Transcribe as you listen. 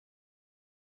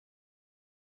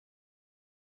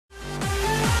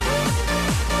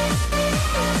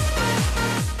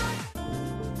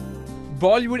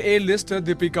Bollywood A-lister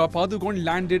Deepika Padukone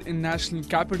landed in national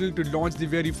capital to launch the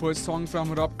very first song from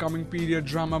her upcoming period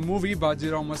drama movie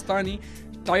Baajirao Mastani,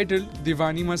 titled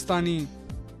Deewani Mastani.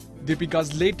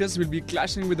 Deepika's latest will be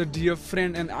clashing with a dear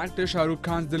friend and actor Shah Rukh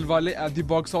Khan's Dilwale at the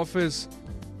box office.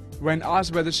 When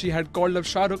asked whether she had called up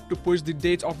Shah Rukh to push the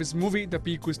dates of his movie, the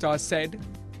Piku star said,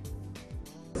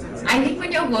 I think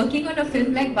when you're working on a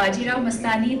film like Baajirao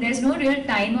Mastani, there's no real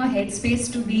time or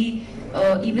headspace to be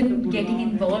even getting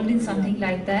involved in something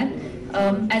like that.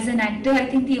 As an actor, I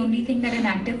think the only thing that an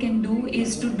actor can do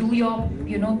is to do your,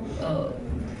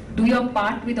 do your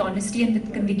part with honesty and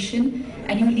with conviction,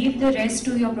 and you leave the rest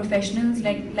to your professionals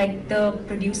like the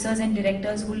producers and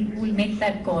directors who will make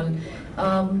that call.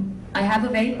 I have a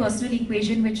very personal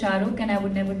equation with Shah Rukh, and I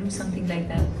would never do something like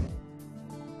that.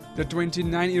 The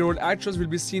 29-year-old actress will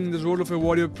be seen in the role of a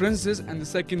warrior princess and the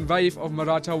second wife of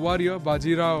Maratha warrior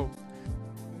Baajirao.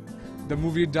 The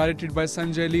movie, directed by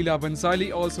Sanjay Leela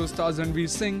Bhansali, also stars Ranveer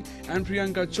Singh and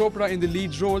Priyanka Chopra in the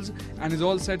lead roles and is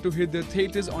all set to hit the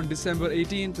theatres on December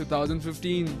 18,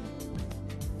 2015.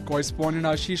 Correspondent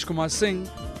Ashish Kumar Singh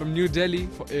from New Delhi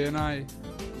for ANI.